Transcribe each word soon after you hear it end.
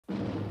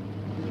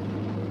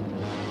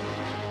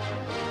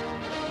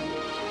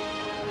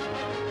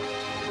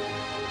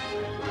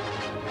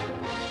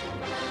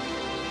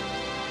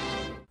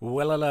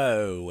Well,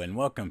 hello, and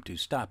welcome to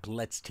Stop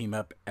Let's Team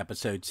Up,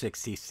 episode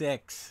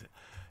 66.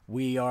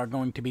 We are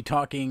going to be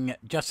talking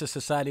Justice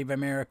Society of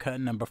America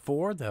number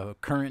 4, the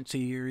current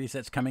series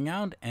that's coming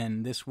out,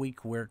 and this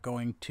week we're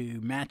going to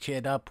match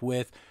it up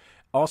with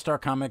All-Star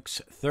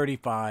Comics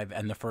 35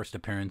 and the first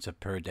appearance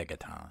of Per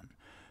Degaton.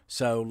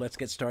 So let's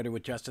get started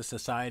with Justice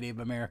Society of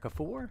America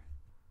 4.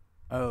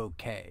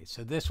 Okay,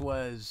 so this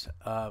was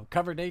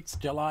cover dates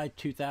July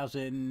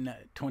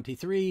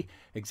 2023.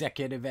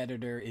 Executive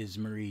editor is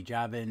Marie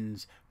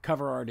Javins.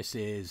 Cover artist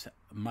is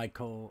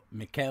Michael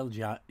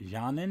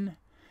Janin.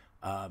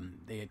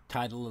 The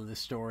title of the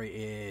story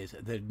is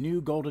The New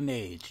Golden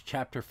Age,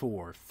 Chapter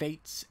 4,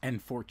 Fates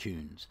and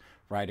Fortunes.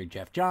 Writer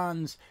Jeff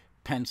Johns.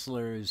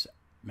 Pencilers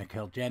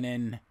Michael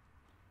Janin.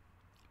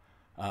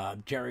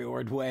 Jerry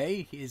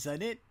Ordway is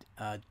in it.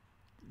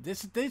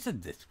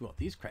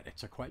 These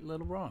credits are quite a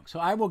little wrong. So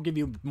I will give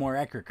you more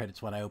accurate credits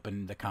when I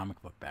open the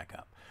comic book back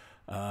up.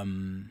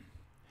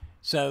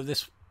 So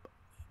this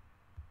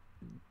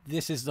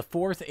is the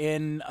fourth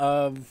in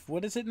of,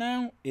 what is it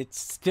now? It's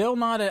still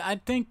not I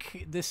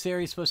think this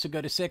series is supposed to go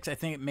to 6. I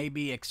think it may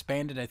be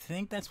expanded. I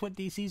think that's what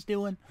DC's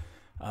doing.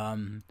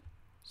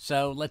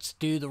 So let's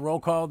do the roll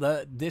call.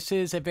 This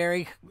is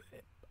a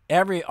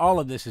all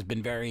of this has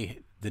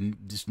been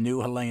this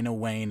new Helena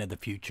Wayne of the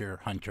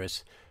future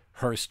Huntress,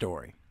 her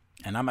story.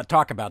 And I'm going to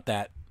talk about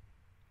that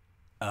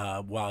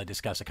while I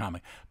discuss the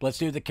comic. But let's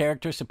do the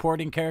characters.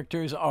 Supporting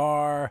characters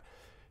are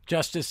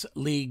Justice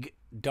League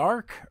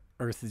Dark,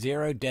 Earth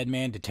Zero,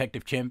 Deadman,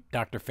 Detective Chimp,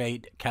 Dr.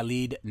 Fate,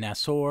 Khalid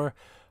Nassour,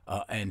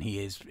 and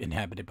he is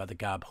inhabited by the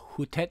god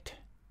Hutet.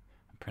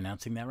 I'm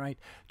pronouncing that right.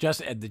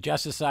 The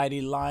Justice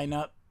Society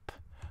lineup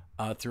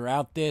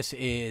throughout this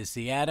is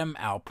the Atom,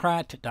 Al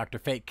Pratt, Dr.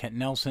 Fate, Kent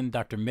Nelson,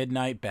 Dr.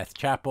 Midnight, Beth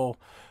Chappell,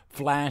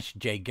 Flash,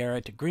 Jay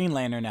Garrett, Green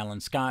Lantern, Alan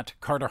Scott,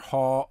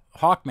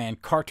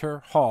 Hawkman,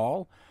 Carter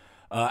Hall,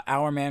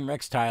 Hourman,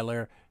 Rex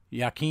Tyler,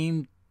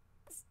 Joaquin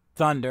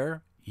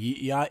Thunder,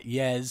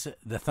 Yez,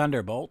 the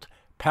Thunderbolt,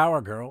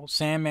 Power Girl,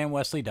 Sandman,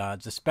 Wesley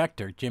Dodds, the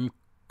Spectre, Jim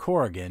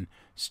Corrigan,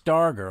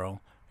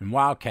 Stargirl, and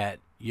Wildcat,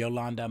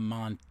 Yolanda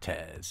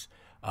Montez.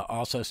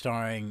 Also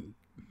starring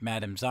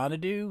Madame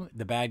Xanadu.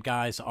 The bad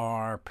guys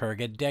are Per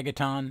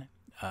Degaton,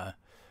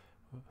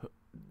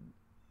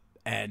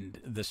 and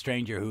the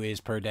stranger who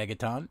is Per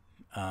Degaton.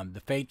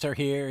 The Fates are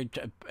here,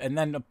 and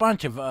then a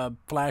bunch of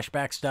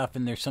flashback stuff,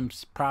 and there's some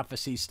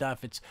prophecy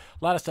stuff. It's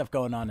a lot of stuff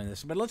going on in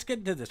this. But let's get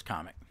into this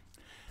comic.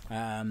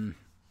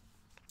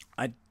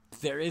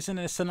 There isn't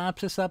a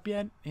synopsis up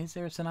yet. Is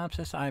there a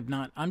synopsis?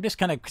 I'm just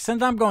kind of,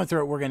 since I'm going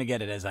through it, we're going to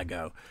get it as I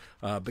go,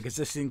 because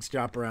this thing's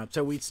drop around.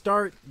 So we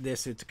start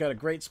this. It's got a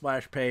great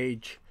splash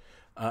page.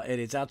 It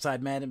is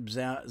outside Madame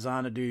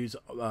Xanadu's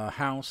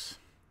house.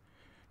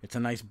 It's a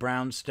nice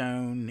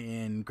brownstone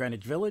in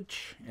Greenwich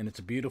Village, and it's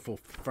a beautiful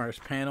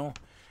first panel.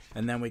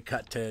 And then we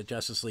cut to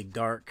Justice League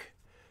Dark,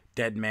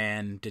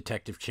 Deadman,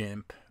 Detective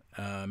Chimp,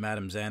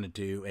 Madame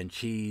Xanadu, and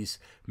she's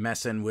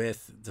messing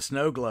with the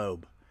snow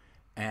globe,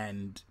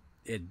 and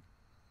it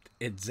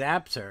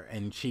zaps her,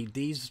 and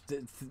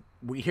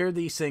we hear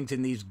these things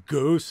in these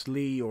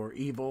ghostly or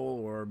evil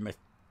or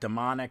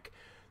demonic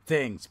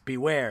things.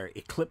 Beware,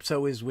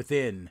 Eclipso is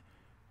within.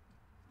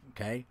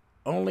 Okay?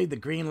 Only the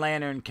Green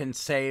Lantern can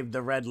save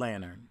the Red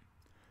Lantern.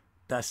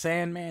 The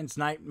Sandman's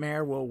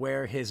nightmare will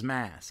wear his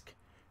mask.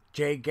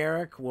 Jay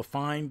Garrick will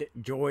find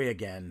joy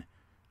again.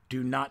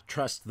 Do not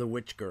trust the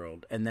witch girl.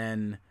 And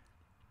then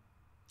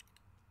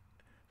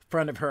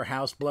front of her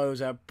house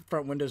blows up,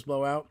 front windows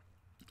blow out,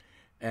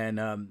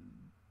 and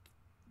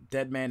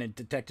Deadman and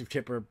Detective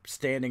Chip are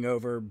standing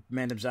over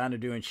Madame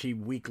Xanadu, and she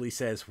weakly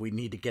says, "We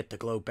need to get the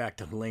glow back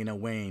to Helena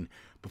Wayne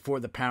before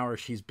the power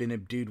she's been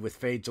imbued with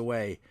fades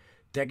away.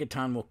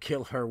 Degaton will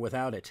kill her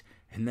without it,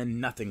 and then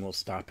nothing will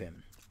stop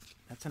him."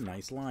 That's a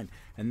nice line.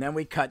 And then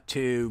we cut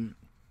to,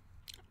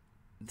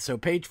 so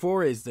page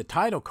 4 is the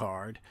title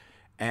card,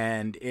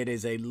 and it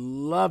is a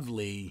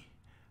lovely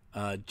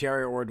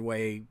Jerry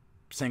Ordway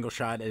single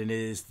shot, and it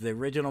is the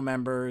original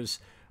members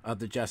of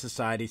the Justice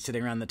Society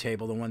sitting around the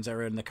table, the ones that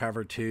were in the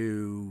cover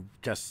to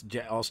just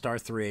All-Star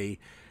 3,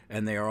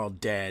 and they are all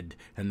dead,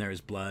 and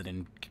there's blood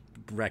and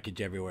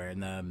wreckage everywhere.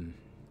 And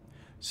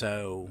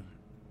so,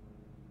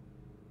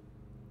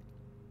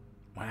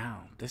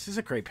 wow, this is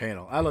a great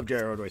panel. I love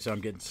Jerry Ordway, so I'm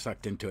getting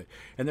sucked into it.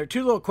 And there are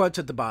 2 little quotes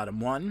at the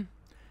bottom. One,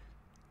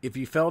 "If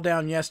you fell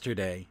down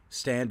yesterday,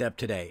 stand up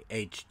today."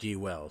 H.G.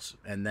 Wells.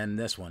 And then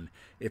this one,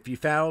 "If you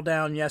fell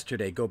down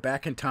yesterday, go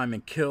back in time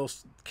and kill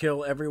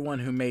everyone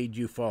who made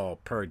you fall."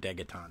 Per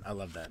Degaton. I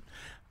love that.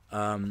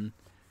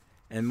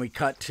 And we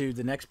cut to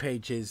the next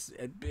page is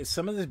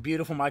some of this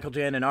beautiful Michael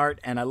Janin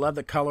art, and I love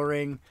the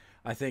coloring.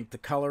 I think the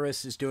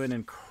colorist is doing an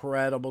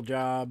incredible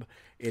job.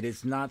 It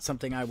is not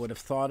something I would have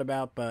thought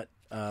about, but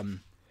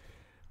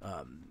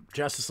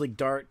Justice League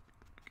Dark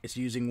is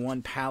using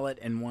one palette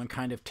and one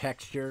kind of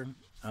texture.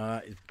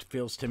 It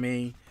feels to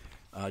me.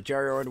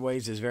 Jerry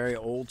Ordway's is very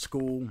old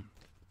school,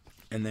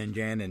 and then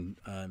Janin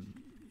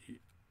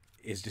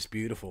is just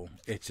beautiful.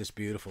 It's just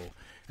beautiful,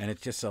 and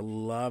it's just a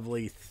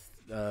lovely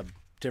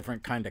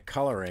different kind of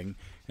coloring,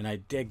 and I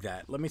dig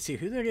that. Let me see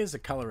who there is the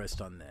colorist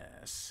on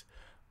this.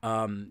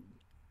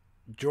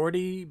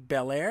 Jordi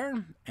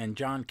Belair and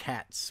John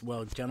Katz.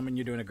 Well, gentlemen,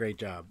 you're doing a great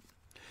job.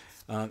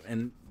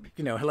 And,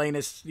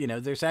 Helena's,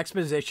 there's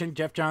exposition.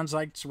 Jeff Johns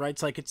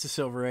writes like it's the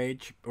Silver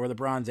Age or the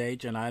Bronze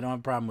Age, and I don't have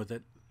a problem with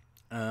it.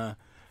 I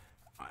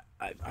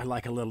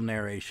like a little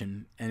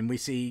narration. And we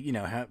see,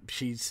 how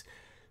she's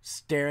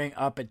staring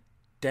up at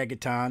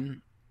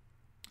Degaton,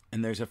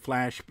 and there's a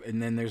flash,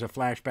 and then there's a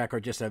flashback or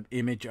just an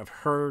image of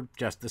her,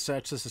 just the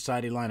Justice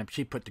Society lineup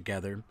she put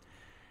together,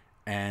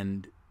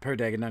 and Per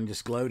Degaton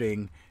just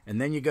gloating.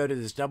 And then you go to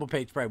this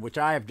double-page spread, which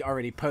I have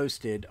already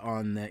posted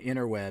on the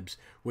interwebs,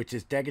 which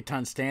is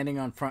Degaton standing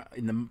on front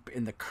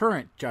in the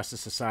current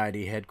Justice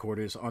Society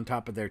headquarters on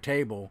top of their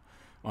table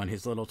on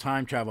his little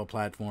time travel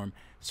platform,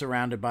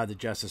 surrounded by the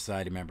Justice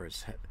Society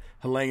members.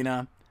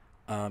 Helena,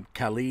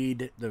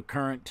 Khalid, the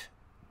current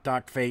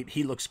Dr. Fate,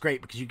 he looks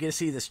great because you get to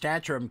see the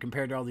stature of him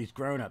compared to all these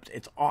grown-ups.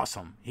 It's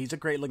awesome. He's a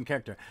great-looking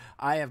character.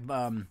 I have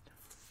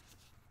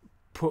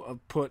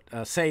put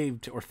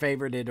saved or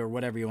favorited or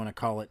whatever you want to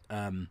call it.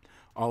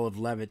 Olive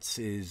Levitz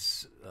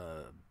is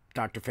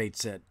Dr. Fate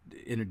said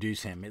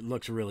introduce him. It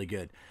looks really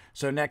good.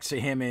 So next to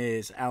him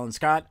is Alan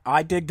Scott.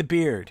 I dig the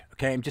beard.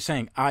 Okay, I'm just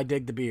saying I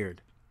dig the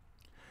beard.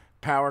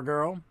 Power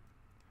Girl,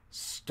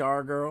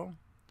 Stargirl,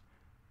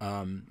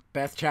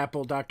 Beth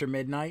Chappell, Dr.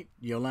 Midnight,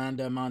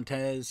 Yolanda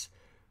Montez,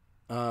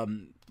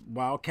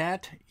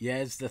 Wildcat,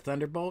 Yez the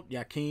Thunderbolt,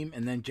 Yakim,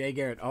 and then Jay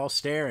Garrett all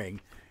staring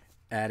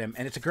at him.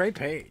 And it's a great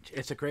page.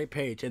 It's a great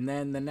page. And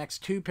then the next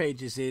 2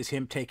 pages is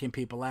him taking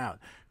people out.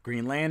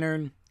 Green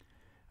Lantern,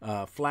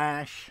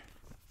 Flash,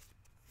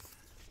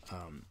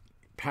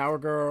 Power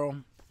Girl,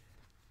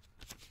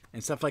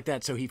 and stuff like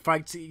that. So he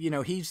fights, he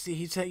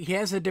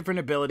has a different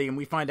ability, and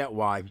we find out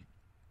why,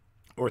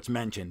 or it's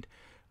mentioned.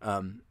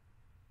 But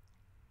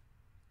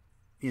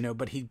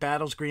he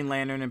battles Green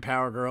Lantern and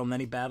Power Girl, and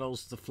then he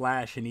battles the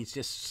Flash, and he's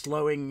just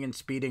slowing and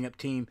speeding up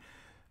team.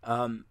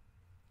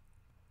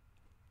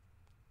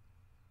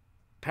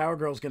 Power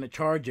Girl's going to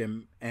charge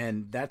him,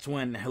 and that's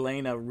when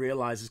Helena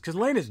realizes, because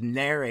Helena's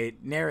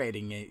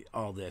narrating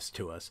all this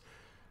to us.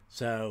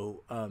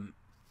 So,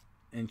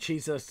 and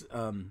she's just,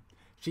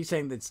 she's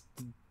saying that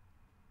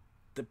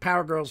the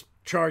Power Girl's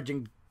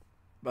charging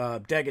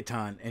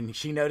Degaton, and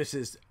she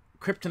notices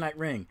kryptonite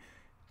ring.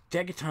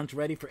 Degaton's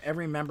ready for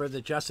every member of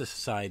the Justice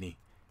Society.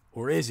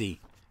 Or is he?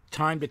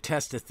 Time to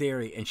test the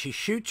theory. And she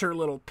shoots her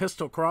little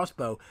pistol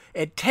crossbow.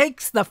 It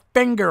takes the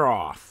finger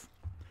off.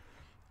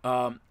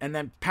 And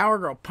then Power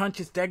Girl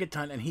punches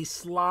Degaton, and he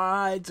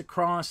slides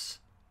across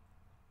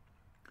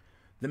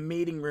the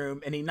meeting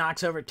room, and he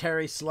knocks over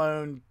Terry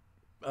Sloan,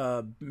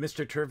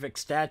 Mr. Terrific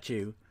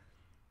statue.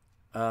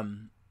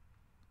 And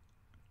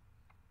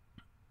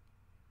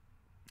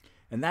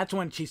that's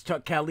when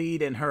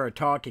Khalid and her are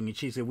talking, and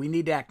she said, "We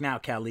need to act now,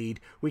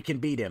 Khalid. We can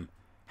beat him."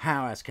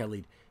 "How?" asked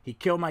Khalid. "He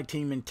killed my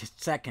team in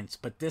seconds,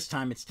 but this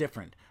time it's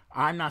different.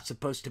 I'm not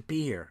supposed to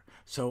be here,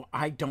 so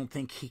I don't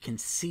think he can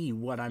see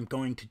what I'm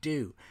going to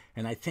do.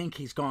 And I think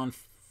he's gone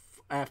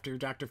after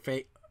Dr.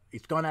 Fate.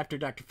 He's gone after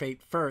Dr.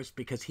 Fate first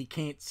because he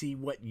can't see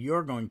what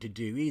you're going to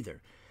do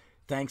either,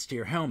 thanks to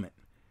your helmet.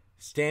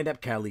 Stand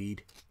up,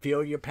 Khalid.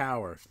 Feel your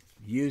power.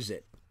 Use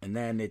it." And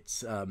then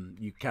it's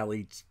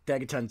Khalid.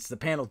 Degaton's the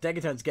panel.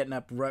 Degaton's getting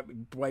up,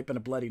 wiping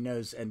a bloody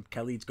nose, and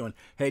Khalid's going,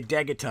 "Hey,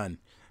 Degaton,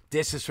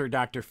 this is for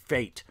Dr.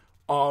 Fate,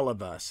 all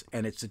of us."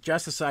 And it's the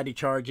Justice Society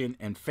charging,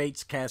 and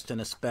Fate's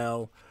casting a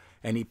spell,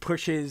 and he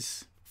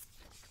pushes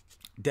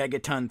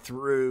Degaton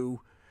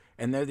through,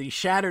 and they're these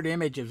shattered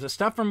images, the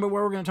stuff from what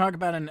we're going to talk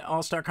about in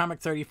All-Star Comic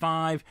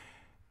 35,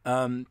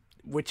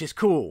 which is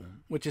cool,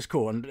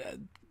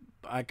 and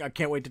I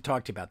can't wait to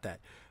talk to you about that.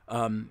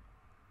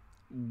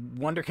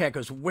 Wondercat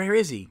goes, "Where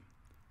is he?"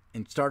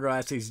 And Stargirl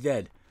asks, "He's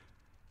dead."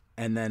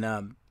 And then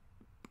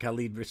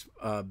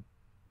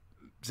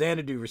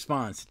Xanadu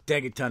responds,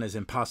 "Degaton is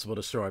impossible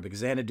to destroy," because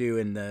Xanadu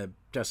and the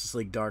Justice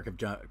League Dark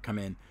have come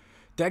in.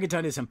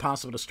 "Degaton is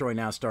impossible to destroy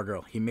now,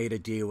 Stargirl. He made a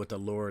deal with the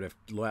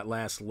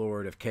last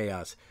Lord of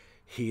Chaos.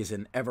 He is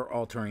an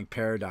ever-altering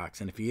paradox,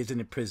 and if he isn't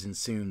in prison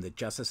soon, the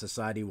Justice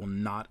Society will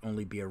not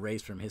only be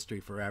erased from history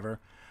forever,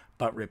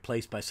 but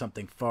replaced by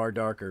something far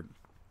darker."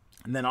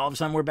 And then all of a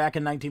sudden we're back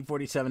in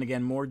 1947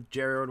 again, more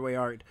Jerry Ordway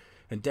art,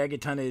 and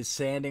Degaton is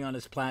standing on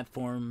his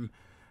platform.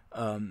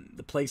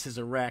 The place is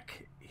a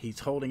wreck. He's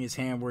holding his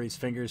hand where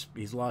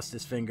he's lost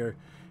his finger,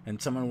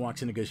 and someone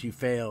walks in and goes, "You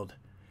failed."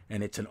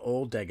 And it's an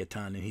old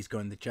Degaton, and he's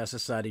going, "The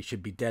Justice Society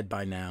should be dead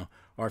by now.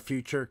 Our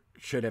future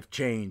should have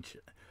changed.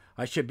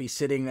 I should be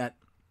sitting at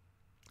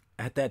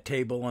that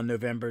table on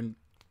November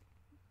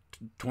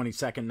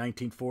 22nd,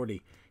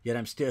 1940. Yet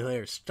I'm still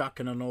here, stuck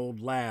in an old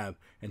lab,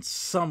 and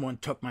someone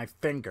took my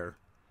finger.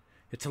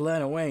 It's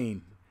Helena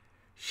Wayne.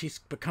 She's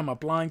become a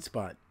blind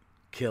spot.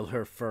 Kill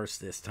her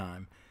first this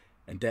time."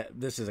 And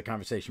this is a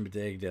conversation with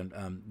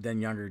Degaton.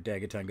 Then younger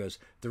Degaton goes,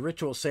 "The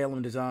ritual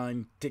Salem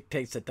design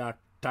dictates that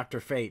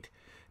Dr. Fate."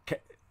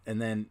 And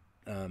then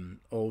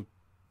old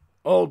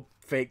Old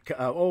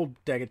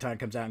Degaton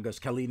comes out and goes,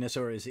 Kali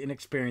Nisor is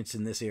inexperienced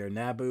in this era.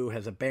 Nabu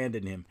has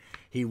abandoned him.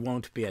 He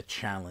won't be a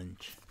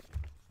challenge.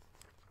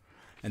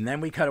 And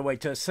then we cut away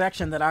to a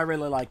section that I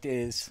really liked.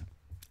 It's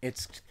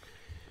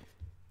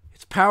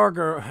Power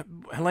Girl.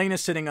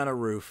 Helena's sitting on a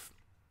roof.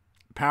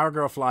 Power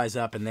Girl flies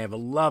up, and they have a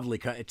lovely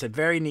it's a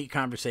very neat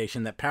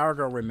conversation that Power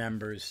Girl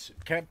remembers.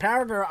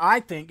 Power Girl,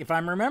 I think, if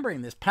I'm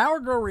remembering this, Power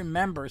Girl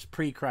remembers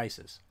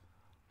pre-crisis.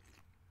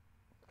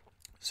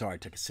 Sorry, I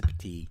took a sip of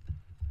tea.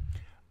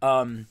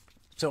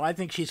 So I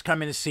think she's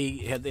coming to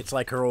see. It's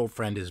like her old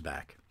friend is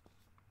back.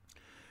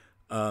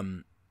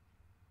 And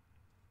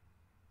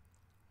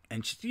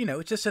she,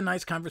 it's just a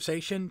nice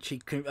conversation.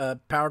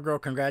 Power Girl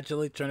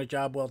congratulates her on a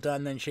job well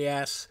done. Then she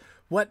asks,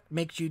 What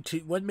makes you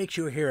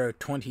a hero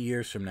 20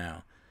 years from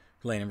now?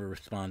 Helena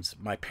responds,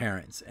 my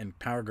parents. And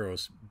Power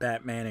Girl's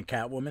Batman and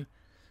Catwoman.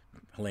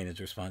 Helena's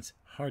response,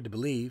 hard to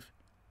believe.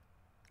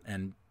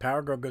 And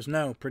Power Girl goes,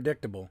 no,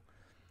 predictable.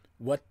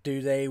 What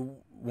do they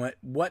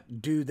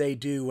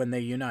do when they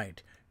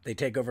unite? They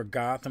take over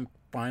Gotham,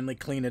 finally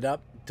clean it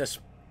up. Does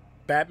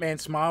Batman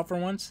smile for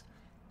once?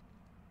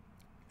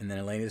 And then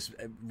Helena's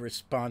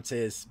response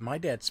is, my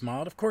dad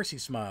smiled. Of course he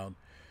smiled.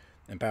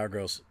 And Power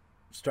Girl's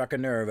struck a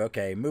nerve.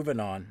 Okay, moving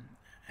on.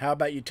 How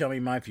about you tell me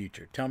my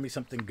future? Tell me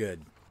something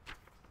good.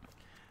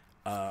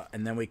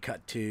 And then we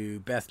cut to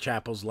Beth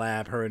Chapel's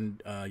lab. Her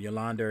and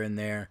Yolanda are in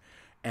there.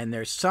 And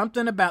there's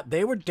something about...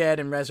 They were dead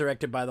and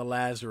resurrected by the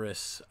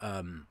Lazarus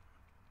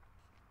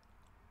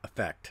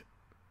effect.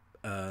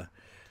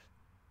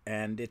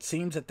 And it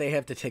seems that they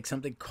have to take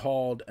something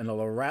called a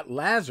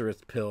Lazarus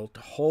pill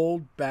to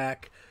hold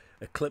back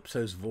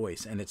Eclipso's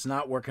voice. And it's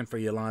not working for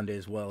Yolanda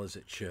as well as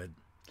it should.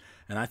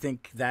 And I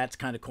think that's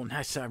kind of cool.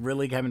 Nice. I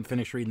really haven't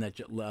finished reading that.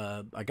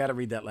 I got to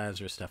read that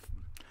Lazarus stuff.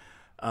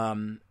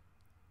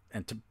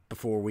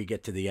 Before we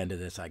get to the end of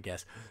this, I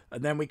guess.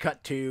 And then we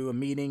cut to a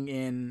meeting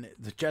in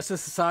the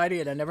Justice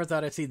Society, and I never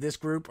thought I'd see this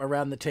group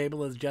around the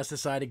table of the Justice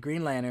Society: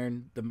 Green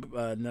Lantern,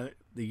 the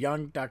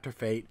young Dr.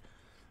 Fate,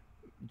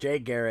 Jay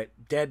Garrett,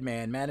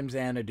 Deadman, Madame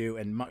Xanadu,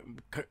 and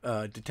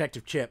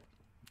Detective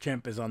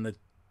Chimp is on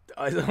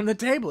the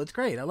table. It's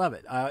great. I love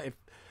it.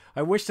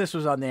 I wish this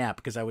was on the app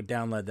because I would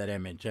download that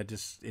image.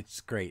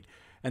 It's great.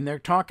 And they're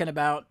talking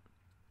about.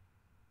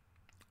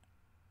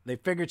 They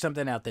figured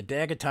something out. The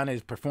Degaton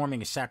is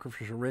performing a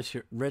sacrificial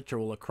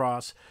ritual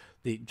across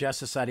the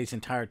Justice Society's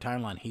entire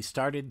timeline. He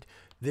started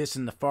this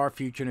in the far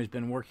future and has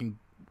been working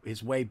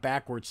his way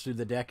backwards through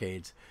the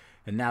decades.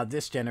 And now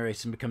this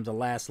generation becomes the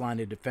last line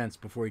of defense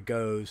before he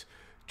goes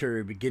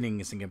to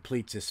beginnings and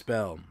completes his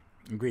spell.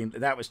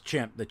 That was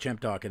the Chimp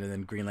talking, and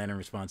then Green Lantern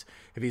responds,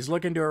 if he's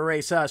looking to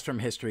erase us from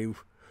history,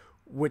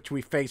 which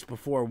we faced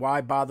before,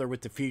 why bother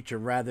with the future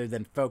rather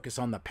than focus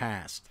on the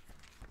past?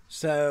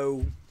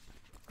 So...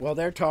 Well,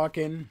 they're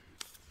talking.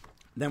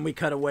 Then we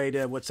cut away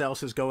to what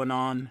else is going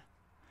on.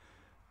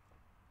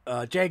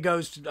 Jay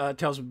goes,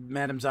 tells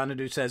Madame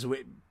Xanadu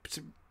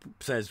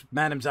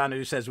Madame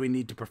Xanadu says we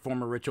need to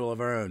perform a ritual of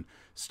our own.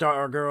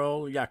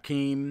 Stargirl,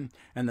 Yakim,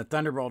 and the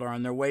Thunderbolt are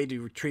on their way to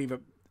retrieve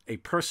a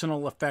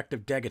personal effect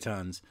of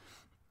Degaton's.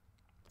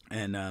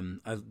 And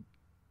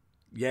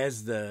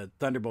Yez, the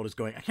Thunderbolt, is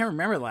going. I can't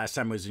remember the last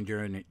time I was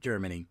in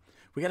Germany.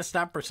 We got to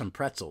stop for some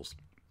pretzels.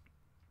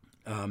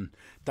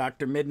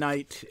 Dr.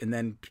 Midnight, and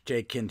then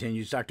Jake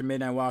continues. Dr.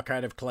 Midnight and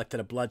Wildcard have collected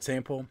a blood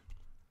sample.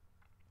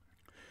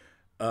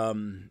 But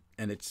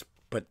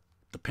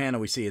the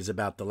panel we see is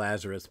about the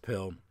Lazarus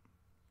pill.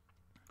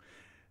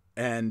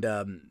 And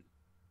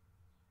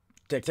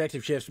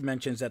Detective Schiff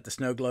mentions that the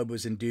snow globe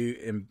was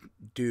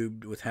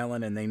endued with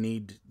Helen, and they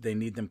need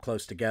them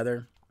close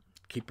together.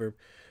 Keep her.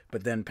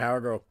 But then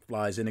Power Girl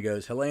flies in and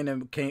goes,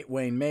 Helena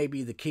Wayne may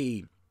be the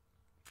key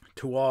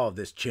to all of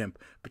this, Chimp,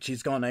 but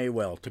she's gone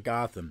AWOL to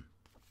Gotham.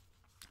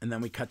 And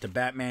then we cut to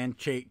Batman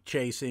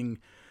chasing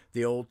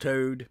the old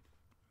Toad.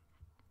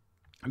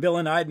 A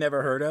villain I'd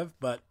never heard of,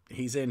 but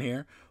he's in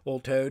here.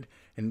 Old Toad.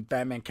 And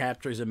Batman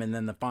captures him. And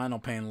then the final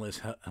panel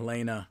is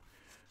Helena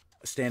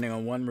standing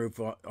on one roof,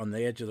 on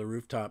the edge of the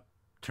rooftop,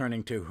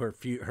 turning to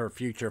her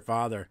future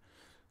father.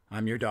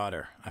 I'm your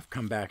daughter. I've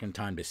come back in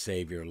time to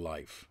save your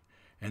life.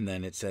 And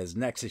then it says,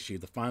 next issue,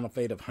 the final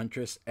fate of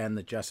Huntress and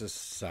the Justice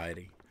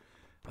Society.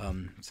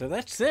 So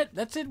that's it.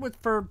 That's it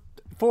for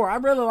 4. I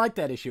really like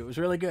that issue. It was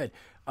really good.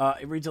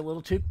 It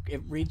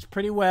reads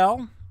pretty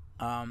well.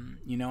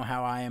 You know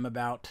how I am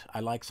I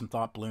like some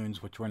thought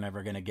balloons, which we're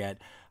never going to get.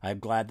 I'm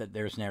glad that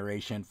there's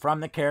narration from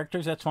the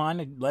characters. That's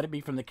fine. Let it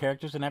be from the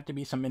characters and have to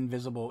be some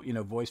invisible,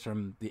 voice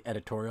from the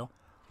editorial.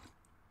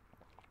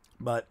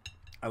 But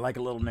I like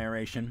a little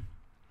narration.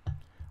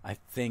 I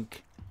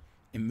think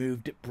it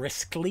moved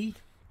briskly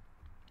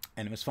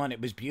and it was fun.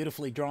 It was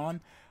beautifully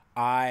drawn.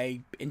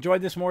 I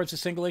enjoyed this more as a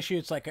single issue.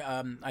 It's like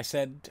I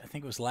said, I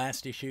think it was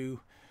last issue,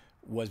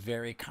 was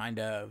very kind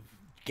of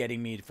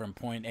getting me from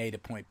point A to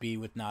point B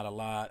with not a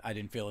lot. I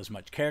didn't feel as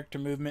much character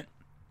movement.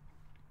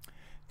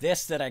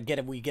 This,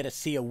 we get to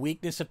see a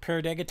weakness of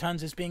Per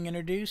Degaton's is being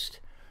introduced.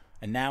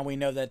 And now we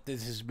know that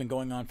this has been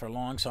going on for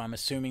long, so I'm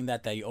assuming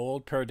that the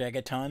old Per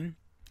Degaton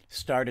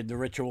started the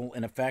ritual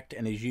in effect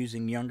and is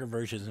using younger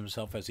versions of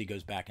himself as he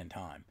goes back in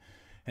time.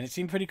 And it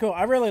seemed pretty cool.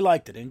 I really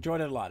liked it. Enjoyed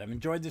it a lot. I've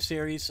enjoyed the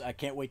series. I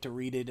can't wait to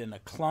read it in a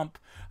clump.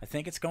 I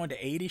think it's going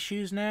to 8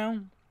 issues now.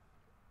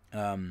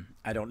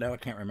 I don't know. I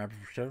can't remember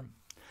for sure.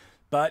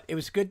 But it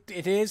was good.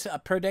 It is.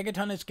 Per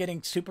Degaton is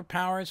getting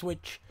superpowers,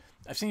 which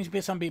I've seen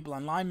some people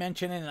online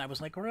mention it, and I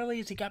was like, really?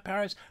 Has he got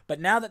powers? But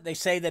now that they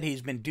say that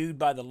he's been dude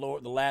by the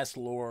last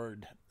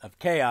Lord of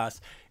Chaos,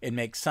 it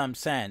makes some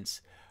sense.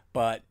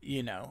 But,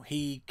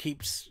 he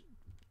keeps...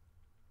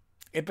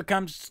 It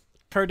becomes...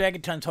 Per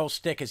Degaton's whole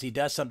stick is he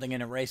does something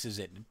and erases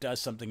it, does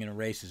something and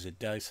erases it,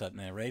 does something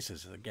and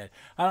erases it again.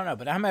 I don't know,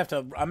 but I'm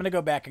gonna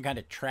go back and kind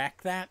of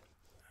track that,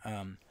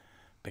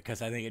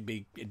 because I think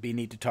it'd be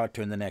neat to talk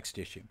to in the next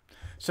issue.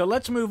 So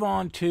let's move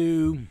on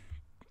to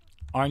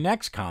our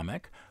next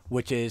comic,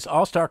 which is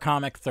All-Star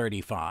Comic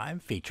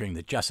 35, featuring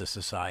the Justice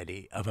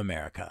Society of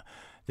America.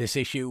 This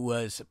issue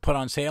was put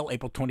on sale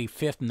April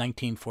 25th,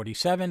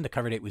 1947. The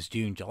cover date was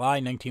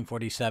July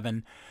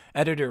 1947.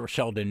 Editor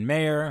Sheldon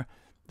Mayer.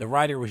 The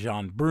writer was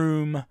John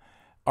Broome.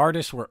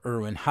 Artists were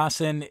Irwin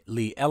Hassan,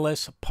 Lee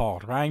Ellis,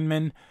 Paul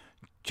Reinman,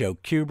 Joe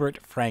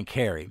Kubert, Frank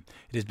Harry.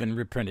 It has been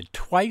reprinted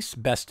twice,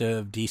 Best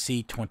of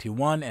DC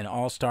 21 and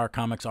All-Star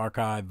Comics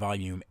Archive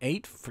Volume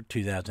 8 for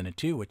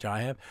 2002, which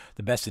I have.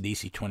 The Best of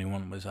DC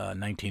 21 was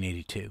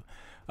 1982.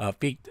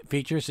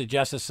 Features the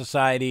Justice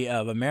Society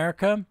of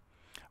America.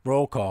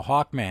 Roll call: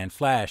 Hawkman,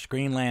 Flash,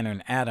 Green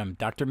Lantern, Atom,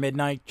 Dr.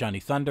 Midnight, Johnny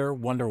Thunder,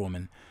 Wonder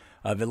Woman.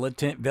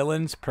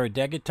 Villains: Per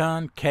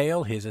Degaton,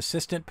 Kale, his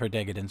assistant, Per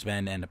Degaton's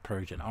men, and the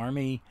Persian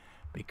army,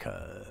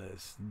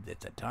 because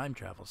it's a time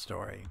travel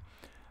story.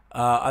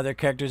 Other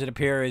characters that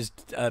appear is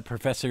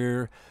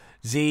Professor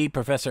Z,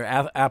 Professor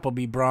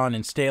Appleby, Braun,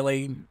 and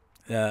Staley,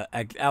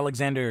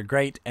 Alexander the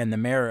Great, and the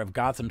mayor of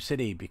Gotham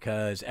City,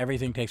 because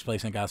everything takes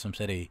place in Gotham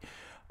City.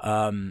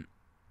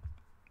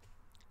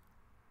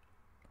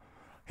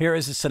 Here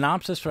is a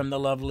synopsis from the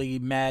lovely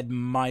Mad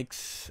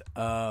Mike's,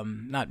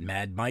 not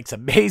Mad Mike's,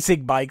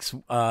 Amazing Mike's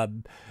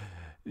World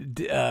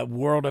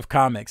of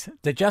Comics.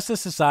 The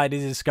Justice Society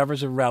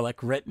discovers a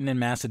relic written in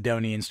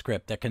Macedonian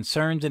script that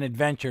concerns an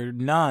adventure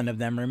none of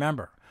them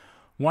remember.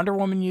 Wonder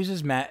Woman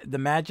uses the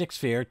magic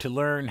sphere to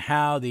learn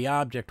how the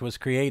object was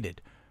created.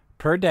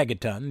 Per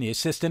Degaton, the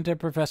assistant to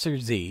Professor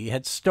Z,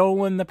 had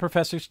stolen the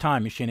professor's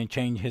time machine and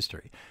changed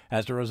history.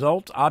 As a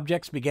result,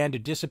 objects began to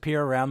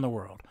disappear around the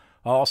world.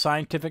 All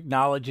scientific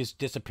knowledge is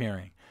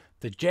disappearing.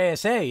 The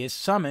JSA is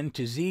summoned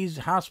to Z's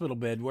hospital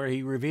bed, where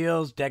he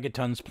reveals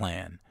Degaton's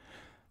plan.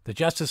 The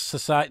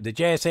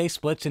JSA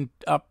splits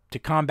up to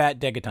combat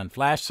Degaton.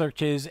 Flash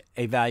searches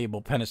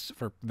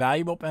for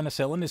valuable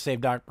penicillin to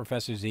save Dr.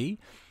 Professor Z.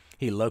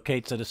 He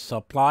locates a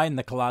supply in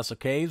the Colossal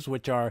Caves,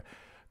 which are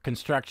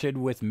constructed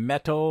with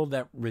metal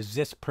that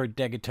resists Per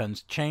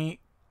Degaton's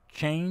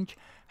change.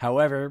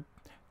 However,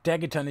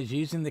 Degaton is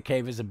using the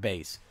cave as a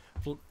base.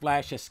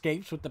 Flash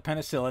escapes with the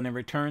penicillin and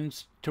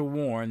returns to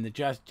warn the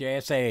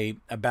JSA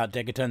about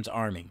Degaton's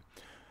army.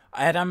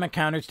 Adam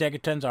encounters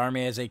Degaton's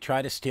army as they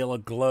try to steal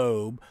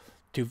gold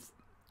to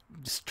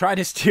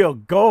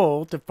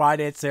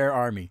finance their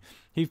army.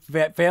 He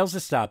fails to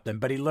stop them,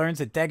 but he learns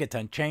that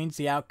Degaton changed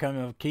the outcome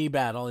of a key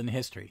battle in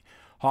history.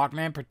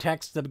 Hawkman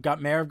protects the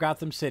mayor of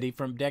Gotham City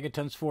from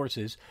Degaton's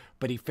forces,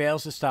 but he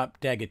fails to stop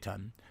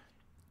Degaton.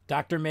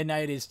 Dr.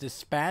 Midnight is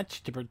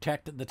dispatched to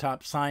protect the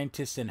top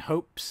scientists in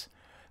hopes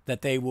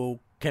that they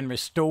can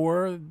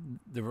restore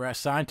the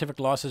scientific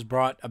losses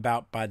brought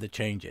about by the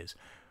changes.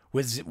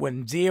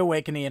 When Z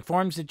Awakening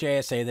informs the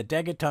JSA that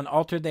Degaton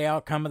altered the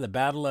outcome of the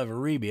Battle of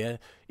Arabia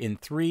in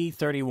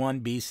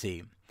 331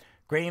 BC.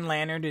 Green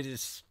Lantern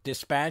is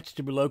dispatched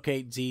to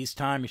locate Z's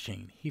time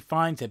machine. He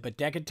finds it, but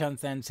Degaton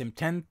sends him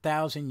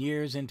 10,000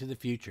 years into the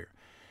future.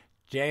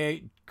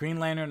 Green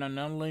Lantern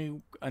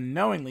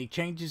unknowingly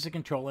changes the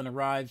control and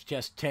arrives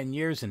just 10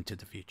 years into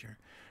the future.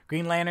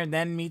 Green Lantern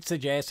then meets the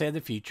JSA of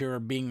the future,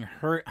 being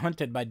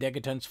hunted by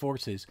Degaton's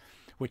forces,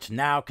 which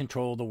now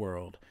control the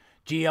world.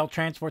 GL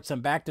transports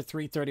them back to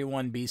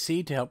 331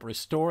 BC to help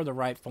restore the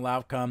rightful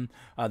outcome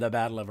of the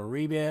Battle of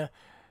Arabia.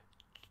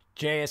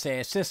 JSA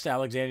assists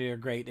Alexander the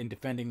Great in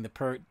defeating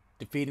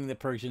the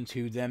Persians,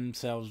 who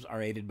themselves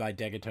are aided by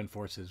Degaton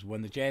forces.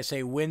 When the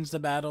JSA wins the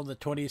battle, the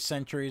 20th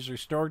century is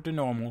restored to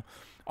normal.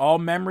 All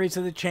memories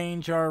of the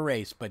change are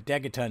erased, but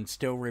Degaton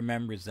still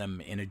remembers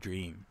them in a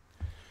dream.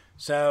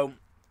 So,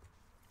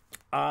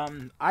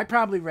 I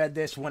probably read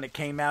this when it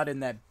came out in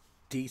that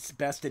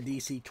Best of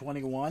DC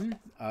 21,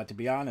 to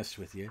be honest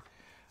with you.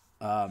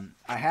 I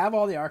have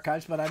all the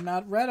archives, but I've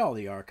not read all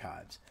the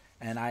archives.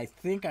 And I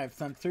think I've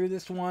thumbed through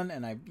this one,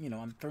 and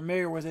I'm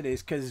familiar with it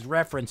because it's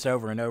referenced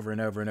over and over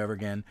and over and over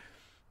again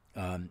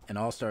in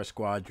All-Star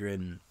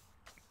Squadron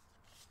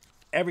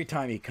every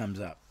time he comes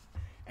up.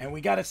 And we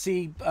got to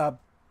see,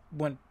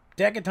 when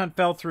Degaton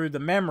fell through the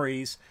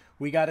memories,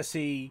 we got to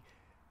see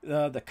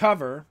the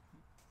cover,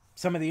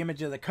 some of the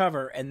image of the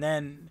cover, and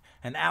then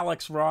an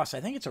Alex Ross,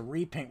 I think it's a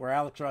repaint where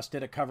Alex Ross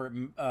did a cover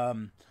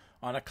on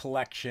a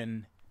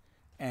collection,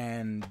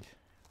 and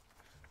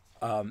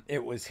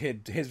it was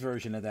his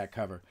version of that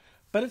cover.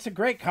 But it's a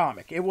great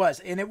comic. It was,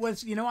 and it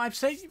was. I've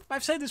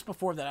said this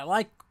before that I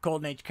like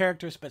Golden Age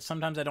characters, but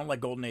sometimes I don't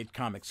like Golden Age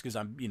comics because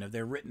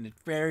they're written at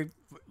very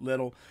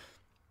little.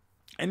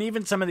 And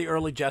even some of the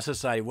early Justice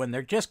Society, when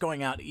they're just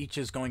going out, each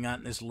is going out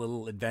in this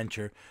little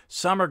adventure.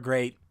 Some are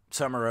great,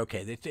 some are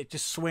okay. It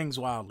just swings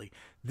wildly.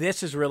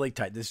 This is really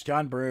tight. This is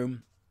John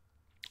Broome.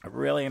 I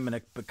really am going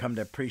to come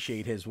to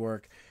appreciate his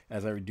work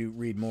as I do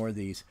read more of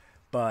these.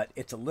 But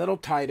it's a little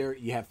tighter.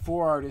 You have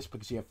 4 artists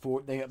because you have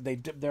 4.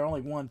 They're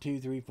only 1, 2,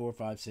 3, 4,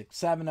 5, 6,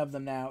 7 of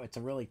them now. It's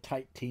a really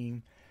tight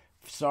team.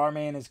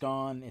 Starman is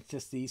gone. It's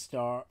just these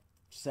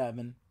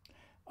 7,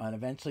 and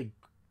eventually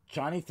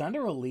Johnny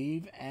Thunder will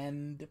leave,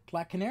 and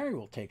Black Canary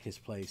will take his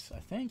place. I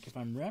think, if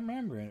I'm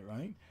remembering it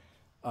right.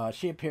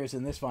 She appears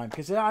in this volume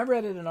because I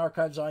read it in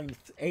Archives Volume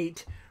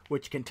 8,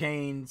 which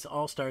contains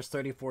All Stars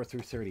 34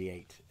 through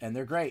 38, and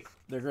they're great.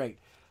 They're great.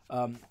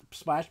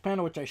 Splash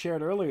panel, which I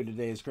shared earlier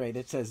today, is great.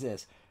 It says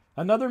this: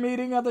 another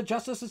meeting of the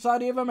Justice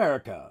Society of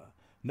America.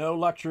 No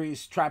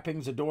luxuries,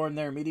 trappings adorn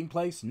their meeting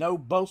place. No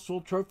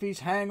boastful trophies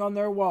hang on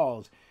their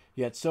walls.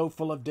 Yet so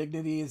full of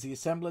dignity is the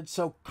assemblage,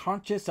 so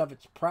conscious of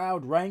its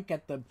proud rank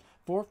at the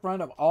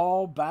forefront of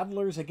all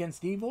battlers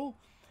against evil,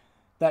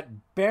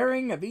 that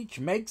bearing of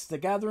each makes the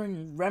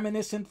gathering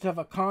reminiscent of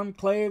a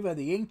conclave of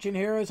the ancient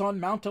heroes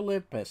on Mount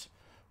Olympus.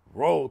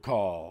 Roll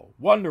call: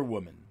 Wonder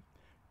Woman,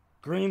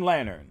 Green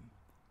Lantern,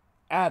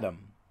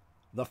 Atom,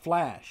 The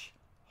Flash,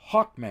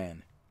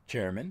 Hawkman,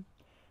 Chairman,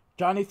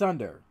 Johnny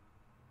Thunder,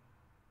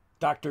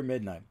 Dr.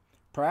 Midnight.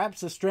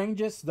 Perhaps the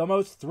strangest, the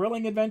most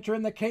thrilling adventure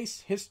in the case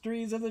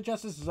histories of the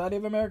Justice Society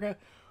of America,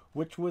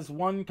 which was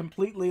one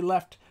completely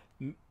left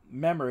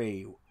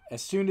memory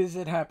as soon as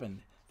it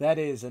happened. That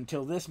is,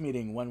 until this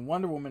meeting, when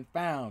Wonder Woman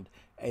found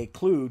a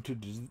clue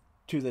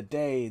to the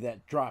day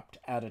that dropped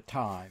out of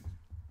time.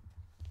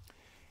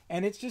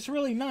 And it's just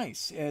really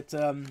nice. It's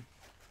let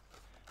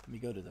me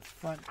go to the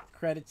front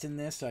credits in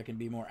this so I can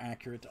be more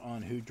accurate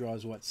on who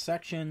draws what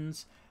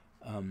sections.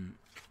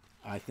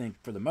 I think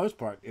for the most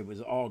part it was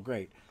all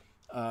great.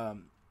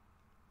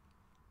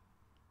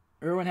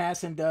 Irwin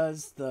Hasson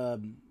does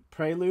the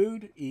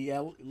Prelude.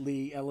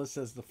 Lee Ellis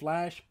does the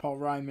Flash. Paul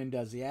Reinman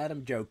does the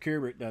Atom. Joe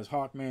Kubert does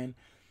Hawkman.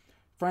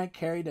 Frank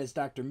Carey does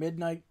Dr.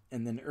 Midnight.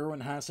 And then Irwin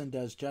Hasson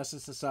does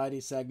Justice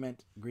Society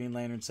segment, Green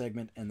Lantern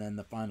segment, and then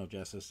the final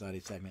Justice Society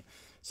segment.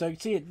 So you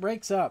see it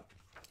breaks up,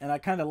 and I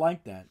kind of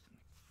like that.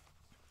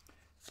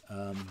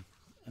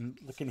 And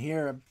looking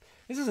here,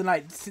 this is a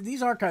nice.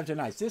 These archives are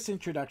nice. This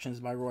introduction is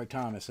by Roy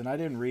Thomas, and I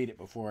didn't read it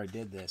before I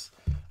did this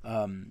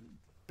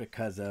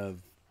because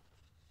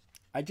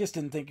I just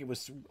didn't think it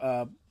was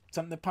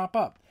something that pop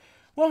up.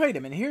 Well, wait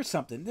a minute. Here's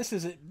something. This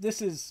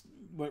is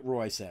what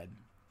Roy said.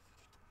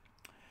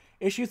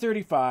 Issue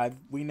 35,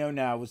 we know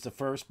now, was the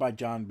first by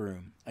John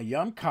Broome, a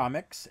young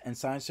comics and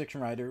science fiction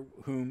writer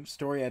whom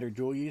story editor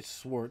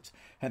Julius Schwartz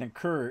had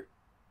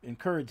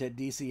encouraged at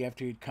DC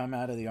after he'd come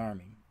out of the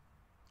Army.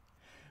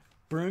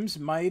 Broome's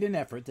maiden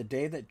effort, The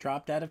Day That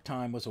Dropped Out of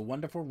Time, was a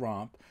wonderful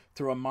romp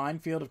through a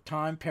minefield of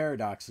time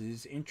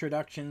paradoxes,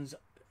 introductions,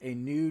 a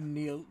new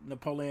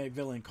Napoleonic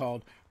villain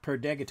called Per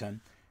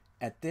Degaton.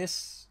 At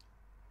this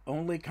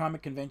only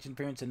comic convention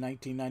appearance in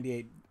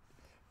 1998,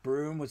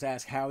 Broome was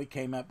asked how he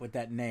came up with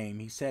that name.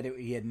 He said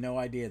he had no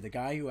idea. The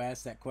guy who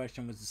asked that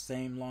question was the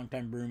same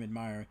longtime Broome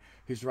admirer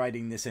who's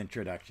writing this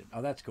introduction.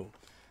 Oh, that's cool.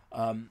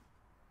 And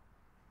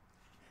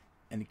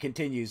it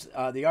continues.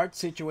 The art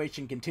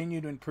situation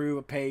continued to improve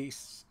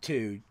apace,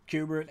 too.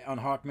 Kubert on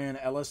Hawkman,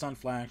 Ellis on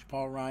Flash,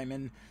 Paul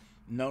Reinman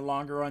no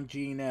longer on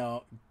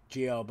GL,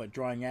 but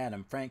drawing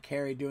Atom. Frank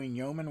Carey doing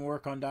yeoman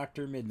work on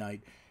Dr.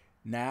 Midnight.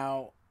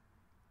 Now,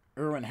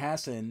 Irwin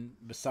Hasson,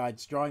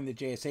 besides drawing the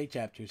JSA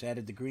chapters,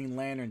 added the Green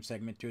Lantern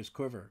segment to his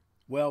quiver.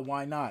 Well,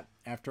 why not?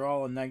 After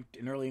all, in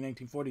early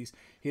 1940s,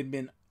 he had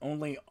been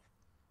only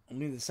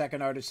the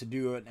second artist to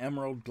do an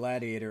Emerald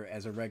Gladiator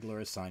as a regular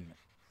assignment.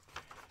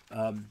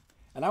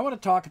 And I want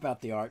to talk about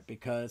the art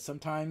because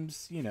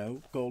sometimes,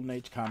 Golden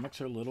Age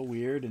comics are a little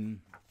weird and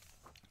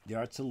the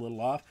art's a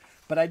little off.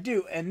 But I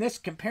do. And this,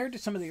 compared to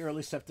some of the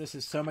early stuff, this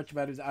is so much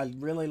better. I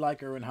really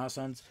like Irwin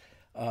Hasson's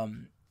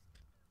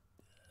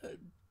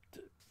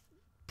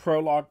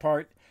prologue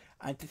part.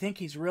 I think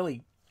he's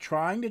really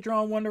trying to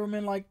draw Wonder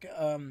Woman like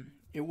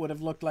it would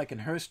have looked like in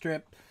her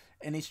strip.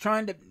 And he's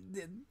trying to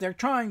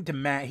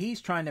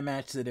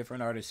match the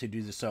different artists who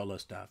do the solo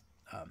stuff.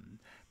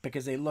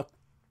 Because they look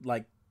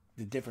like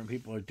the different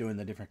people are doing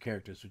the different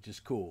characters, which is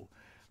cool.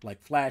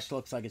 Like Flash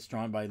looks like it's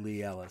drawn by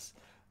Lee Ellis.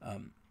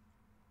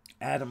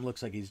 Atom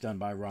looks like he's done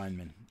by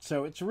Reinman.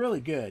 So it's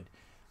really good.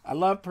 I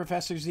love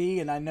Professor Z,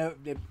 and I know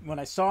that when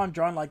I saw him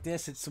drawn like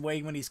this, it's the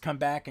way when he's come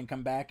back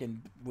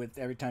and with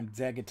every time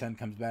Degaton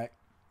comes back.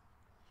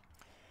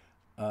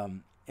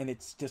 And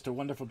it's just a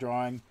wonderful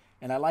drawing,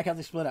 and I like how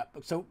they split up.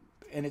 So,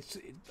 and it's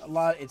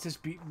just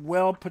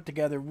well put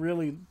together,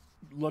 really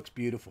looks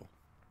beautiful.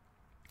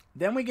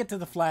 Then we get to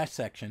the Flash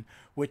section,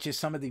 which is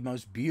some of the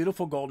most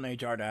beautiful Golden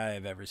Age art I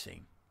have ever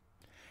seen.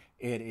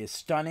 It is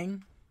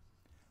stunning.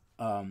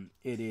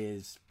 It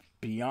is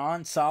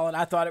beyond solid.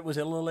 I thought it was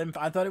a little.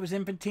 I thought it was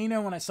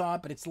Infantino when I saw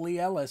it, but it's Lee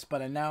Ellis.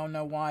 But I now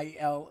know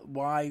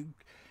why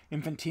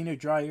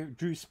Infantino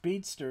drew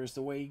speedsters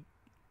the way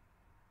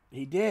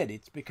he did.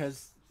 It's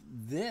because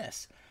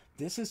this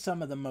is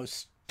some of the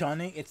most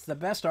stunning. It's the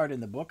best art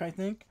in the book, I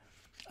think.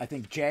 I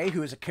think Jay,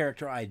 who is a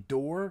character I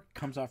adore,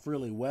 comes off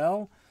really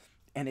well,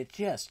 and it's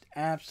just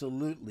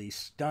absolutely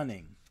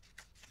stunning.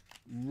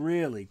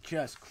 Really,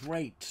 just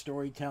great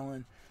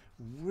storytelling.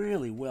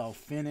 Really well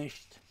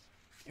finished.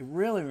 It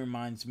really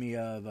reminds me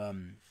of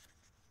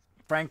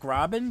Frank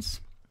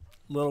Robbins,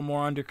 a little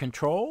more under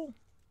control,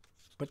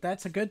 but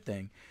that's a good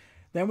thing.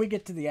 Then we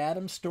get to the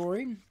Adams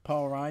story,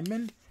 Paul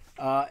Reinman,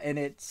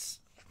 and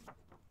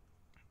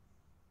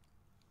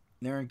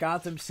they're in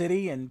Gotham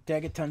City, and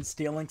Degaton's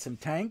stealing some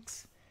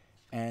tanks,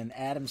 and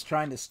Adams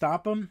trying to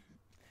stop him.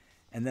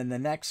 And then the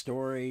next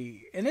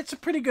story, and it's a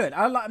pretty good.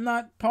 I'm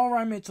not Paul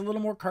Reinman. It's a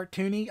little more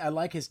cartoony. I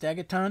like his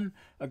Degaton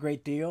a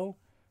great deal.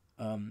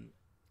 And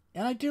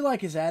I do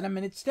like his Adam,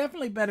 and it's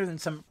definitely better than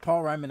some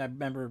Paul Reinman I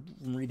remember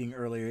from reading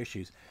earlier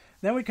issues.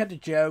 Then we cut to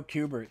Joe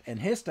Kubert, and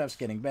his stuff's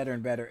getting better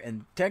and better.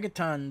 And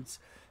Degaton's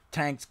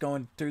tanks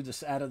going through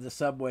out of the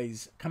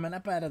subways, coming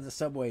up out of the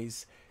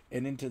subways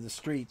and into the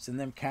streets, and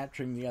them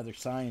capturing the other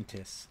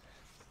scientists.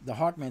 The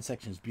Hawkman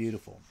section is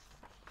beautiful.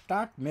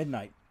 Doc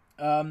Midnight.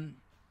 I'm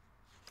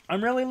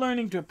really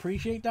learning to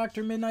appreciate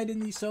Dr. Midnight in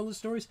these solo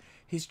stories.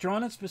 He's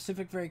drawn a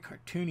specific, very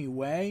cartoony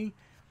way,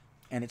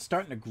 and it's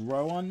starting to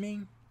grow on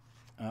me.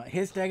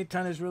 His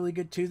Degaton is really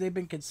good too. They've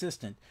been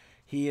consistent.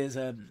 He's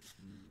got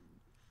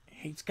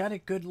a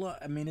good look.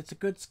 I mean, it's a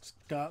good,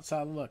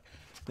 solid look.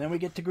 Then we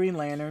get to Green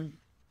Lantern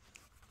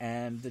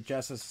and the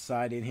Justice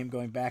Society and him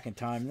going back in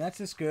time. And that's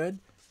just good.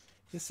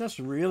 This stuff's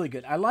really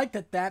good. I like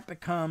that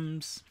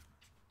becomes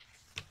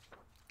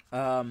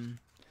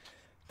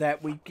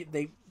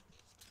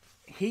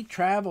he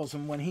travels,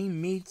 and when he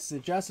meets the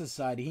Justice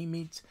Society, he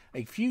meets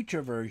a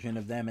future version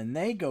of them, and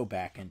they go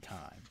back in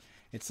time.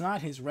 It's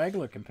not his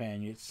regular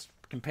companion. It's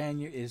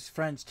his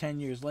friends 10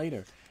 years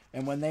later.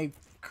 And when they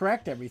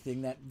correct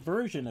everything, that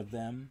version of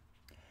them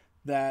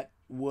that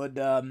would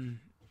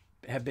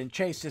have been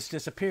chased just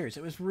disappears.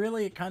 It was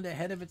really kind of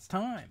ahead of its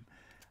time.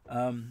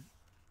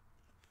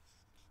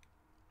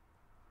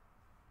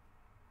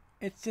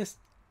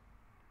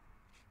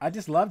 I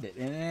just loved it,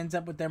 and it ends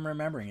up with them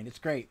remembering it. It's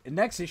great. The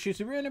next issue,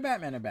 Superman and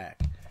Batman are back.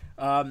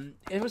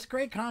 It was a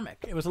great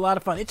comic. It was a lot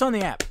of fun. It's on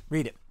the app.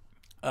 Read it.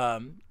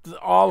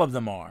 All of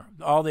them are.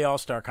 All the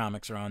All-Star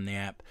comics are on the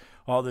app.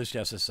 All those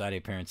Justice Society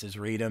appearances.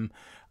 Read them.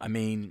 I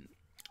mean,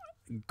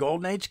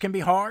 Golden Age can be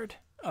hard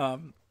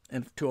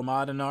to a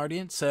modern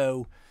audience,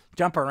 so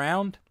jump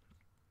around.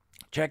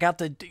 Check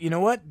out you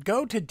know what?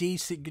 Go to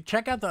DC.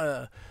 Check out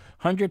the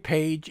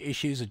 100-page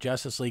issues of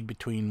Justice League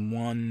between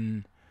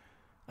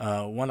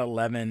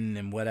 111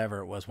 and whatever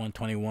it was,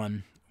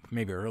 121,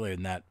 maybe earlier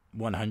than that,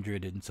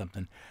 100 and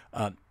something.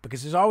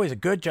 Because there's always a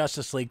good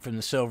Justice League from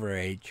the Silver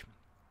Age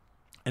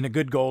and a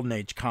good Golden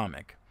Age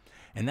comic.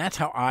 And that's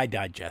how I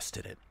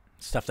digested it.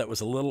 Stuff that was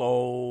a little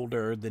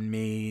older than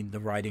me. The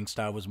writing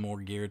style was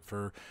more geared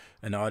for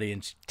an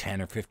audience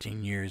 10 or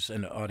 15 years,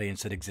 an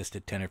audience that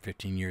existed 10 or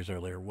 15 years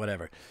earlier,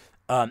 whatever.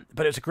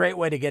 But it's a great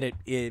way to get it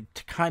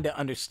to kind of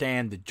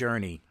understand the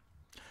journey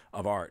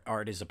of art.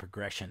 Art is a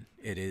progression.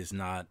 It is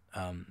not.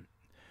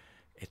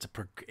 It's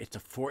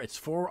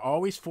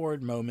always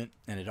forward moment,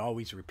 and it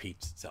always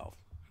repeats itself.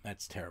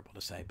 That's terrible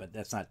to say, but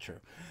that's not true.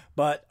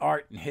 But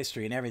art and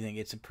history and everything,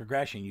 it's a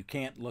progression. You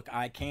can't look.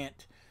 I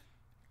can't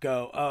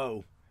go.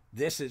 Oh,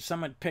 this is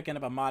someone picking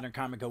up a modern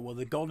comic. Go, well,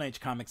 the Golden Age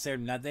comics, they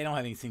don't have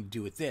anything to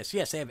do with this.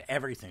 Yes, they have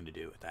everything to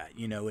do with that.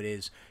 You know, it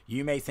is.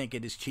 You may think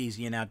it is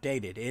cheesy and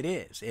outdated. It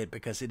is.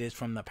 Because it is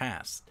from the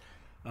past.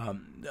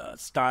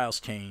 Styles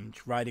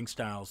change, writing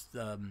styles,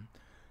 the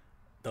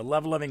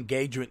level of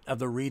engagement of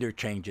the reader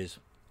changes.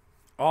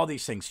 All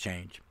these things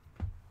change.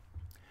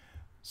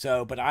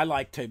 So, but I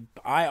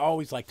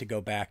always like to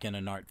go back in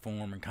an art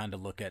form and kind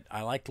of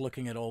I like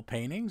looking at old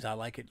paintings. I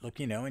like it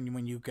and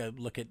when you go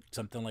look at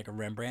something like a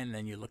Rembrandt and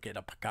then you look at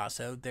a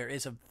Picasso, there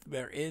is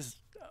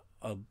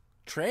a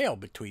trail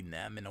between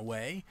them in a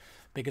way,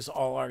 because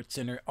all art's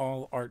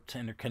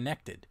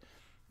interconnected.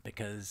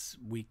 Because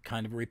we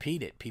kind of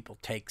repeat it. People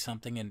take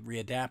something and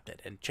readapt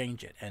it and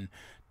change it. And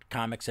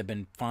comics have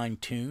been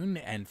fine-tuned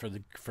and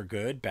for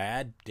good,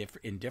 bad,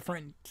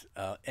 indifferent,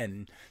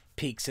 and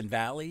peaks and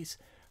valleys.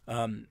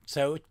 But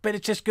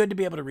it's just good to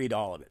be able to read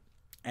all of it.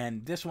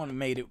 And this one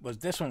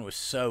was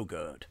so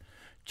good.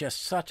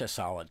 Just such a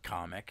solid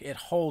comic. It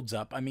holds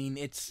up. I mean,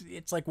 it's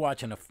like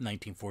watching a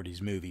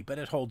 1940s movie, but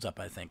it holds up,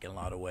 I think, in a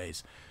lot of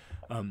ways.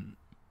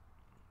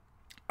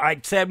 I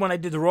said when I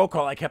did the roll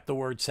call, I kept the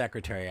word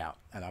secretary out.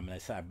 And I'm going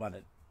to say, I want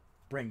to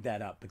bring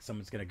that up because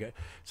someone's going to go.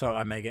 So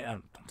I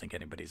don't think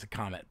anybody's a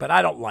comment, but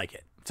I don't like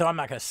it. So I'm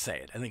not going to say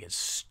it. I think it's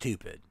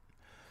stupid.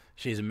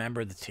 She's a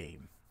member of the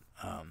team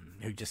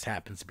who just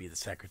happens to be the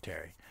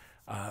secretary.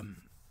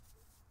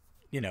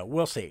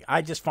 We'll see.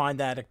 I just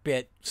find that a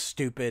bit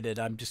stupid, and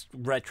I'm just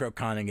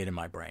retro-conning it in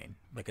my brain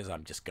because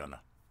I'm just going to.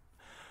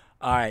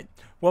 All right.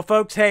 Well,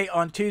 folks, hey,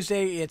 on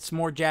Tuesday, it's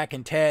more Jack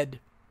and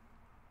Ted.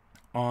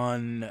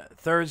 On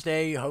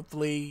Thursday,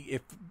 hopefully,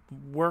 if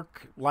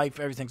work, life,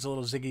 everything's a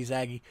little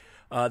ziggy-zaggy,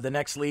 the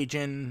next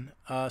Legion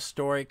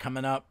story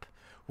coming up,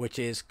 which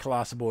is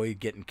Colossal Boy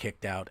getting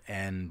kicked out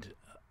and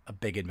a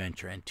big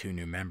adventure and 2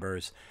 new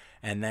members.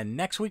 And then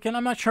next weekend,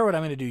 I'm not sure what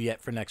I'm going to do yet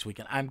for next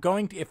weekend. I'm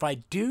going to, if a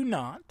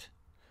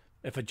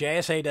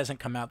JSA doesn't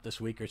come out this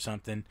week or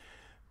something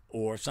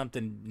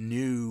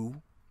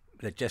new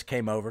that just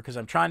came over, because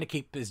I'm trying to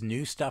keep his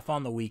new stuff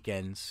on the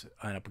weekends,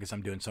 because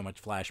I'm doing so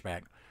much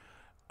flashback.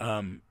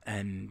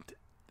 And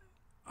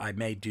I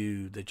may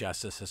do the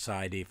Justice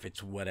Society if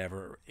it's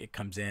whatever it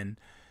comes in.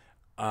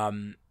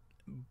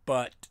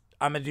 But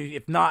I'm going to do,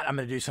 if not, I'm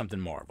going to do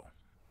something Marvel.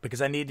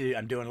 Because I'm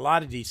doing a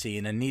lot of DC,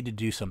 and I need to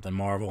do something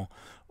Marvel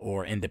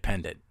or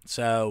independent.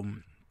 So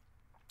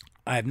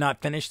I have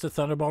not finished the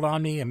Thunderbolt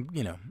Omni.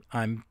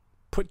 I'm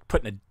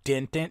putting a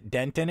dent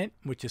in it,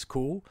 which is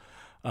cool,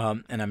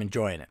 and I'm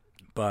enjoying it.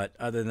 But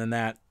other than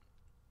that,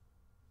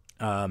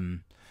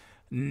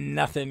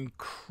 nothing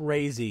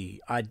crazy.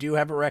 I do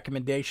have a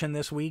recommendation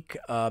this week.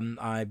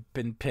 I've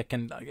been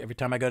picking, every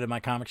time I go to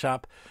my comic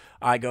shop,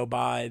 I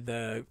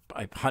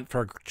hunt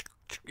for,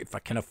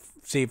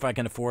 see if I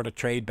can afford a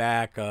trade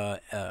back,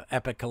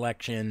 Epic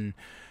Collection,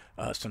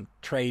 some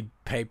trade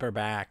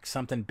paperback,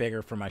 something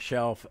bigger for my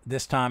shelf.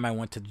 This time I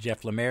went to the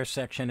Jeff Lemire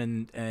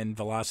section in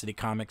Velocity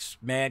Comics.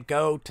 Man,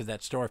 go to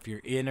that store if you're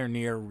in or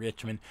near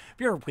Richmond.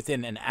 If you're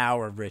within an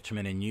hour of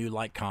Richmond and you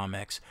like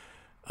comics,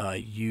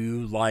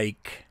 you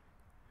like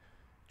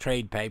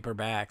trade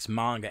paperbacks,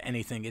 manga,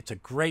 anything. It's a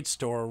great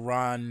store.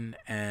 Ron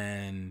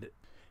and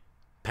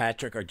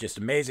Patrick are just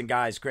amazing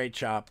guys. Great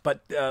shop.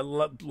 But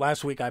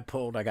last week I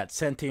got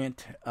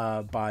Sentient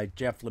by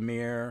Jeff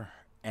Lemire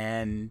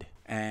and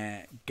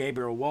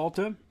Gabriel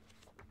Walter.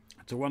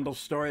 It's a wonderful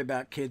story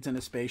about kids in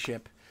a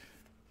spaceship,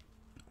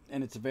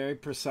 and it's a very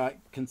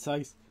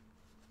concise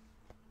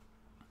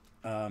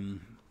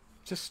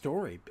just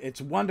story. It's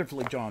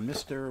wonderfully drawn.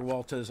 Mr.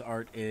 Walter's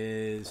art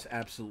is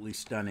absolutely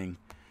stunning.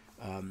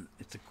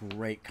 It's a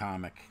great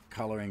comic.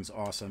 Coloring's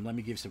awesome. Let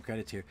me give some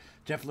credit here.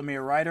 Jeff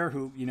Lemire, writer,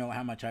 who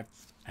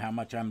how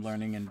much I'm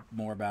learning and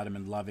more about him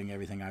and loving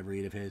everything I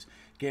read of his.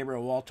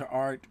 Gabriel Walter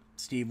art.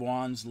 Steve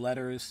Wands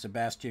letters.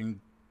 Sebastian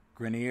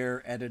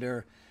Grenier,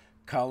 editor.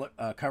 Cover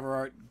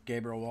art,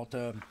 Gabriel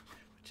Walter,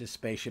 which is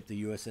Spaceship,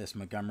 the USS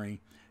Montgomery.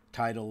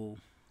 Title,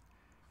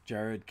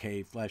 Jared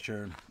K.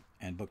 Flesher,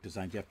 and book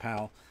design, Jeff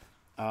Powell.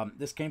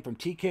 This came from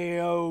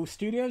TKO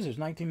Studios. It was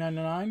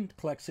 $19.99.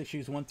 Collects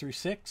issues 1 through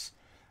 6.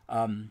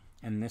 And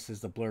this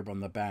is the blurb on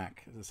the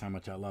back. This is how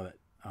much I love it.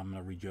 I'm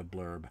going to read you a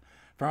blurb.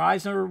 From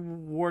Eisner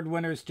Award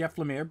winners Jeff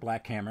Lemire,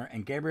 Black Hammer,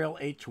 and Gabriel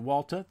H.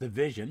 Walter, The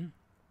Vision.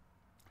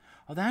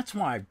 Oh, that's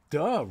why.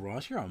 Duh,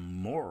 Ross, you're a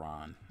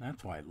moron.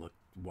 That's why it looked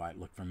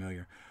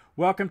familiar.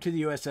 Welcome to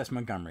the USS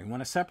Montgomery.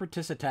 When a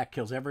separatist attack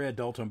kills every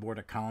adult on board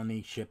a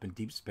colony ship in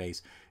deep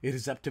space, it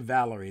is up to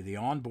Valerie, the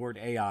onboard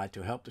AI,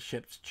 to help the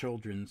ship's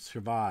children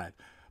survive.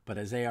 But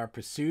as they are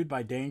pursued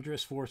by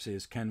dangerous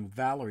forces, can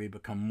Valerie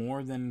become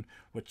more than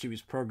what she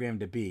was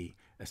programmed to be,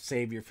 a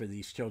savior for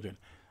these children?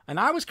 And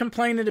I was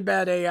complaining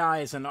about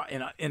AI as in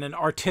an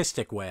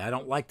artistic way. I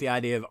don't like the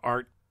idea of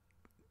art.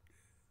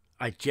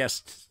 It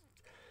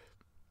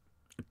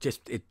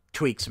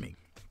tweaks me.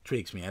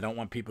 I don't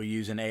want people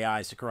using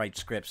AIs to write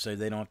scripts so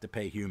they don't have to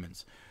pay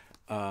humans.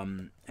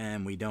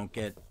 And we don't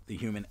get the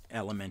human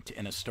element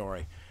in a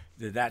story.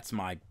 That's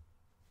my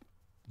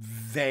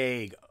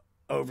vague,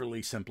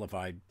 overly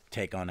simplified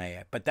take on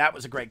AI. But that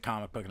was a great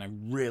comic book, and I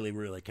really,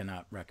 really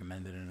cannot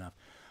recommend it enough.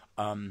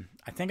 I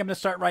think I'm going to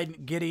start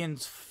writing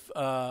Gideon's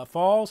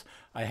Falls.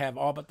 I have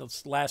all but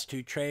the last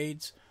 2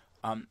 trades.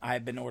 I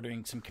have been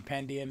ordering some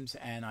compendiums,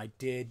 and I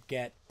did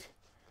get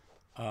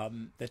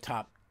the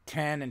top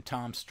 10 and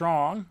Tom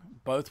Strong,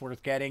 both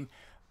worth getting.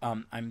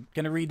 I'm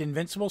going to read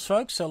Invincibles,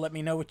 folks, so let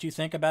me know what you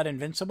think about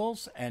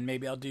Invincibles, and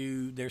maybe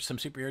there's some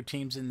superhero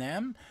teams in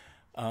them,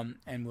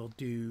 and we'll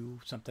do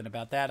something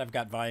about that. I've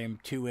got Volume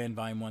 2 in,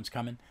 Volume 1's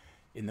coming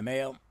in the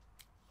mail,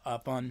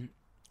 up on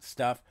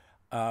stuff.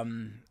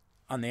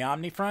 On the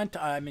Omni front,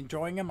 I'm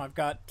enjoying them. I've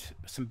got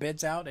some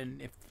bids out,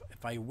 and if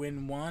I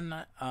win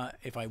one,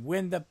 if I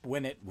win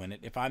it.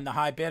 If I'm the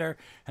high bidder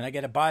and I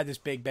get to buy this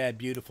big, bad,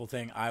 beautiful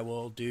thing, I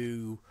will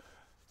do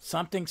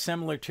something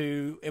similar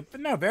to,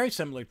 very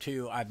similar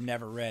to, I've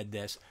never read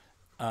this,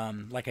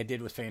 like I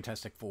did with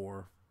Fantastic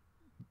Four,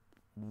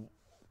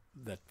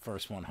 the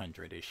first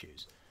 100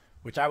 issues,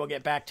 which I will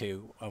get back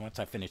to once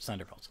I finish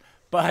Thunderbolts.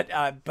 But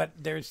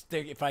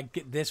if I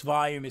get this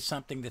volume is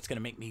something that's going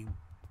to make me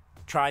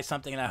try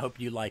something, and I hope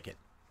you like it,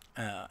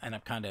 and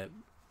I'm kind of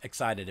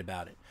excited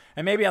about it.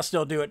 And maybe I'll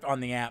still do it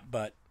on the app,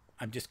 but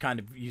I'm just kind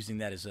of using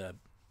that as a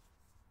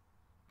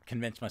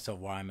convince myself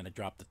why I'm going to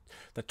drop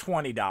the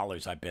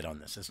 $20 I bid on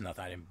this. It's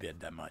nothing. I didn't bid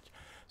that much.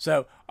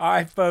 So, all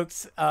right,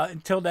 folks,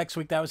 until next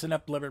week, that was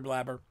enough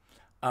blabber.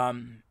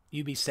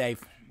 You be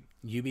safe.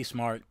 You be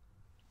smart.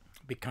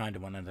 Be kind to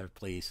one another,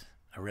 please.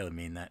 I really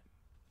mean that.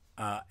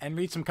 And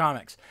read some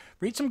comics.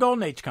 Read some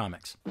Golden Age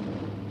comics.